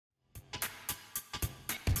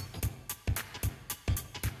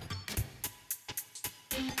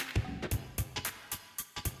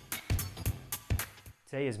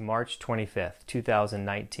Today is March 25th,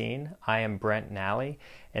 2019. I am BrentNally,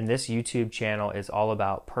 and this YouTube channel is all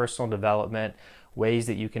about personal development, ways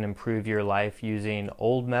that you can improve your life using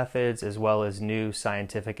old methods as well as new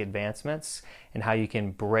scientific advancements, and how you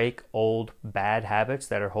can break old bad habits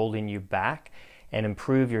that are holding you back and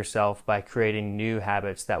improve yourself by creating new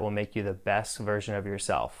habits that will make you the best version of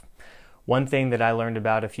yourself. One thing that I learned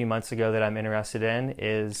about a few months ago that I'm interested in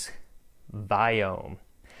is Viome.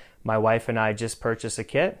 My wife and I just purchased a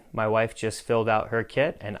kit. My wife just filled out her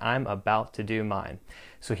kit and I'm about to do mine.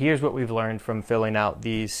 So here's what we've learned from filling out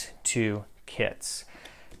these two kits.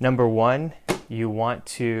 Number one, you want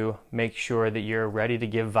to make sure that you're ready to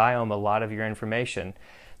give Viome a lot of your information.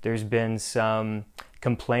 There's been some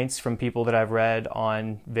complaints from people that I've read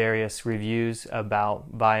on various reviews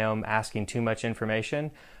about Viome asking too much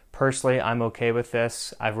information. Personally, I'm okay with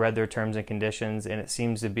this. I've read their terms and conditions and it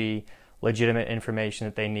seems to be legitimate information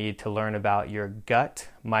that they need to learn about your gut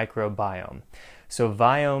microbiome. So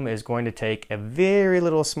Viome is going to take a very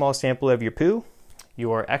little small sample of your poo,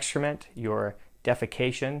 your excrement, your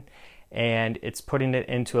defecation, and it's putting it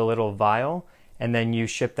into a little vial, and then you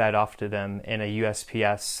ship that off to them in a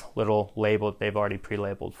USPS little label that they've already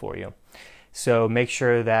pre-labeled for you. So make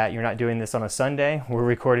sure that you're not doing this on a Sunday. We're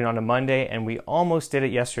recording on a Monday and we almost did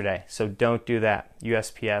it yesterday, so don't do that.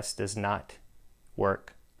 USPS does not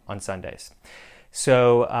work on Sundays.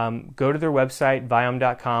 So go to their website,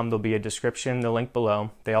 viome.com. There'll be a description, the link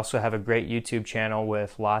below. They also have a great YouTube channel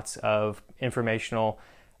with lots of informational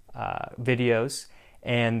videos.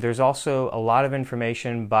 And there's also a lot of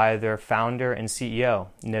information by their founder and CEO,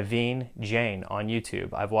 Naveen Jain, on YouTube.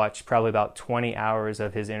 I've watched probably about 20 hours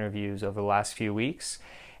of his interviews over the last few weeks,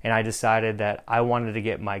 and I decided that I wanted to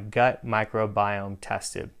get my gut microbiome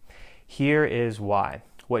tested. Here is why.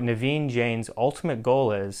 What Naveen Jain's ultimate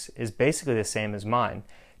goal is basically the same as mine: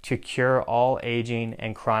 to cure all aging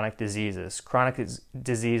and chronic diseases. Chronic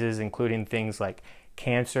diseases including things like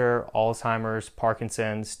cancer, Alzheimer's,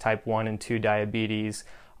 Parkinson's, type 1 and 2 diabetes,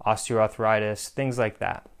 osteoarthritis, things like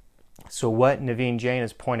that. So what Naveen Jain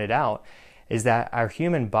has pointed out is that our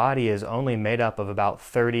human body is only made up of about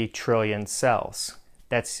 30 trillion cells.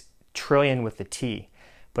 That's trillion with the T.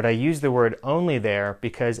 But I use the word only there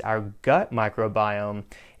because our gut microbiome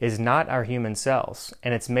is not our human cells,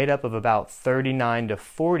 and it's made up of about 39 to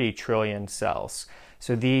 40 trillion cells.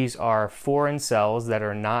 So these are foreign cells that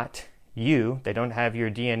are not you, they don't have your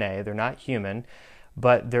DNA, they're not human,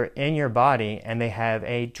 but they're in your body and they have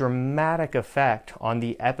a dramatic effect on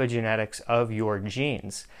the epigenetics of your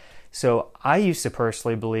genes. So I used to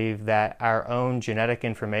personally believe that our own genetic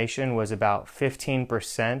information was about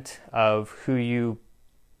 15% of who you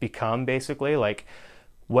become, basically, like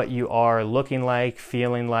what you are looking like,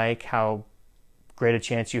 feeling like, how great a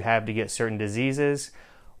chance you have to get certain diseases.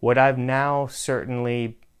 What I've now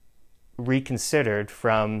certainly reconsidered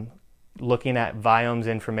from looking at Viome's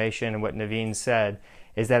information and what Naveen said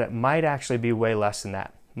is that it might actually be way less than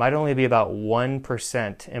that. It might only be about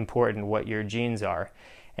 1% important what your genes are,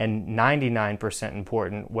 and 99%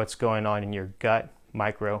 important what's going on in your gut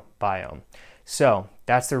microbiome. So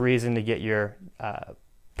that's the reason to get your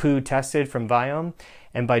poo tested from Viome,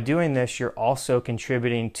 and by doing this you're also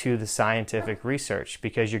contributing to the scientific research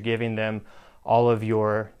because you're giving them all of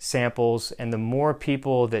your samples, and the more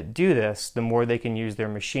people that do this, the more they can use their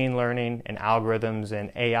machine learning and algorithms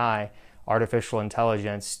and AI, artificial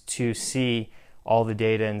intelligence, to see all the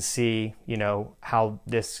data and see, how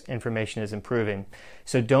this information is improving.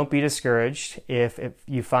 So don't be discouraged if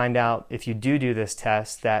you find out, if you do this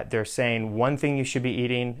test, that they're saying one thing you should be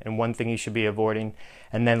eating and one thing you should be avoiding,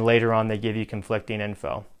 and then later on they give you conflicting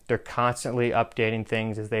info. They're constantly updating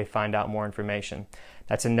things as they find out more information.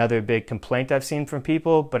 That's another big complaint I've seen from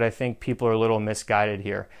people, but I think people are a little misguided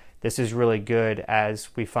here. This is really good as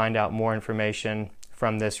we find out more information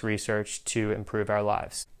from this research to improve our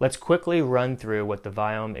lives. Let's quickly run through what the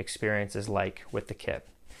Viome experience is like with the kit.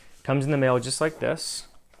 Comes in the mail just like this,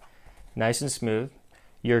 nice and smooth.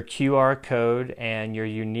 Your QR code and your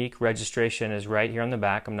unique registration is right here on the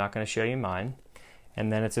back. I'm not going to show you mine.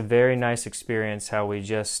 And then it's a very nice experience how we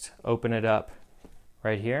just open it up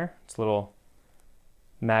right here. It's a little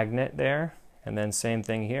magnet there, and then same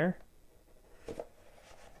thing here.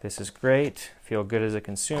 This is great. Feel good as a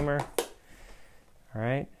consumer. All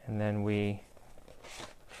right, and then we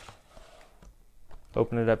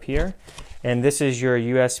open it up here, and this is your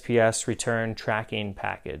USPS return tracking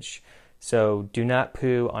package. So do not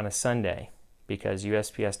poo on a Sunday because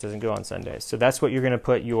USPS doesn't go on Sundays. So that's what you're going to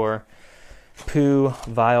put your poo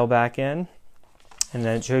vial back in, and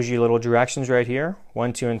then it shows you little directions right here,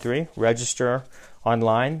 1, 2, and 3. Register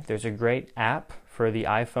online. There's a great app for the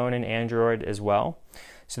iPhone and Android as well,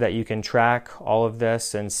 so that you can track all of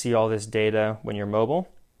this and see all this data when you're mobile.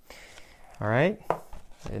 All right,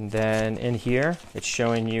 and then in here, it's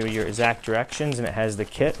showing you your exact directions, and it has the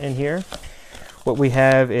kit in here. What we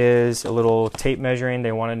have is a little tape measuring.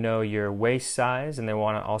 They want to know your waist size, and they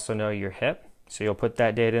want to also know your hip. So you'll put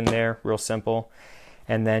that data in there, real simple.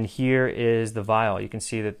 And then here is the vial. You can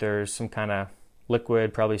see that there's some kind of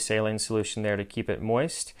liquid, probably saline solution there to keep it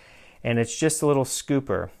moist. And it's just a little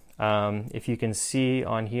scooper. If you can see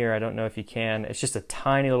on here, I don't know if you can, it's just a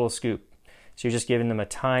tiny little scoop. So you're just giving them a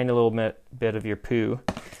tiny little bit of your poo.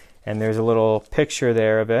 And there's a little picture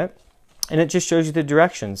there of it. And it just shows you the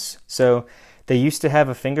directions. So they used to have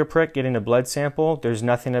a finger prick getting a blood sample. There's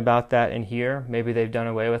nothing about that in here. Maybe they've done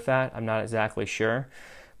away with that. I'm not exactly sure.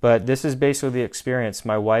 But this is basically the experience.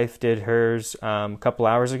 My wife did hers a couple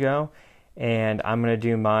hours ago, and I'm going to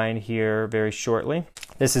do mine here very shortly.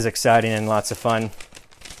 This is exciting and lots of fun.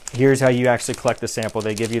 Here's how you actually collect the sample.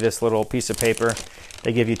 They give you this little piece of paper.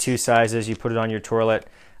 They give you two sizes. You put it on your toilet.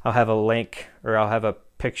 I'll have a link, or I'll have a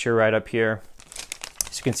picture right up here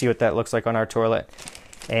so you can see what that looks like on our toilet.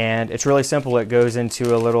 And it's really simple. It goes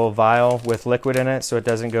into a little vial with liquid in it so it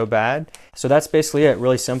doesn't go bad. So that's basically it,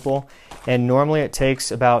 really simple. And normally it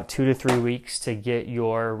takes about 2 to 3 weeks to get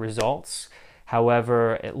your results.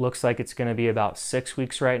 However, it looks like it's going to be about 6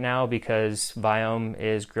 weeks right now because Viome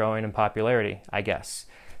is growing in popularity, I guess.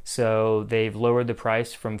 So they've lowered the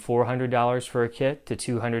price from $400 for a kit to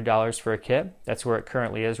 $200 for a kit. That's where it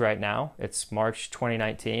currently is right now. It's March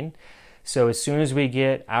 2019. So as soon as we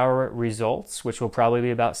get our results, which will probably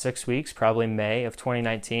be about 6 weeks, probably May of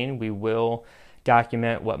 2019, we will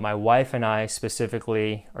document what my wife and I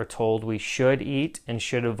specifically are told we should eat and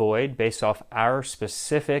should avoid based off our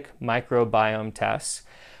specific microbiome tests.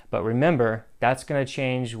 But remember, that's going to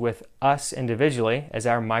change with us individually as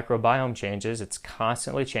our microbiome changes. It's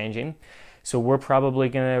constantly changing. So we're probably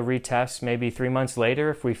going to retest maybe 3 months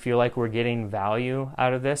later if we feel like we're getting value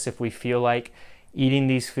out of this, if we feel like eating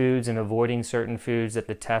these foods and avoiding certain foods that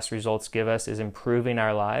the test results give us is improving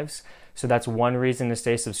our lives. So that's one reason to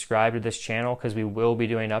stay subscribed to this channel, because we will be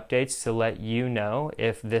doing updates to let you know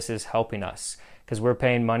if this is helping us. Because we're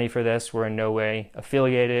paying money for this. We're in no way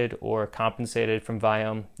affiliated or compensated from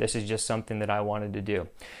Viome. This is just something that I wanted to do.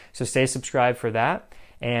 So stay subscribed for that.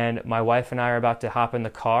 And my wife and I are about to hop in the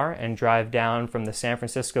car and drive down from the San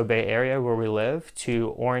Francisco Bay Area where we live to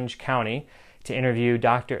Orange County to interview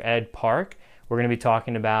Dr. Ed Park. We're going to be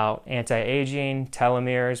talking about anti-aging,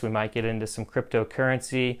 telomeres. We might get into some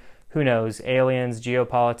cryptocurrency. Who knows? Aliens,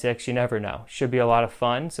 geopolitics, you never know. Should be a lot of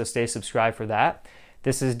fun, so stay subscribed for that.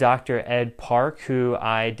 This is Dr. Ed Park, who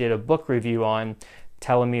I did a book review on,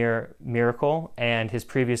 Telomere Miracle, and his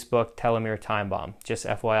previous book, Telomere Time Bomb. Just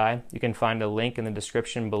FYI, you can find a link in the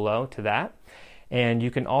description below to that. And you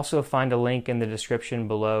can also find a link in the description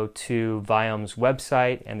below to Viome's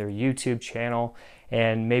website and their YouTube channel,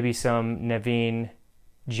 and maybe some Naveen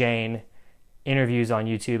Jain interviews on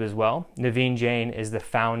YouTube as well. Naveen Jain is the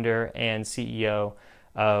founder and CEO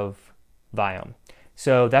of Viome.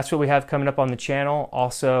 So that's what we have coming up on the channel.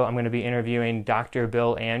 Also, I'm going to be interviewing Dr.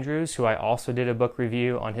 Bill Andrews, who I also did a book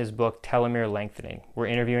review on his book, Telomere Lengthening. We're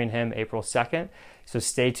interviewing him April 2nd, so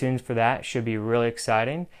stay tuned for that. Should be really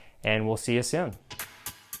exciting, and we'll see you soon.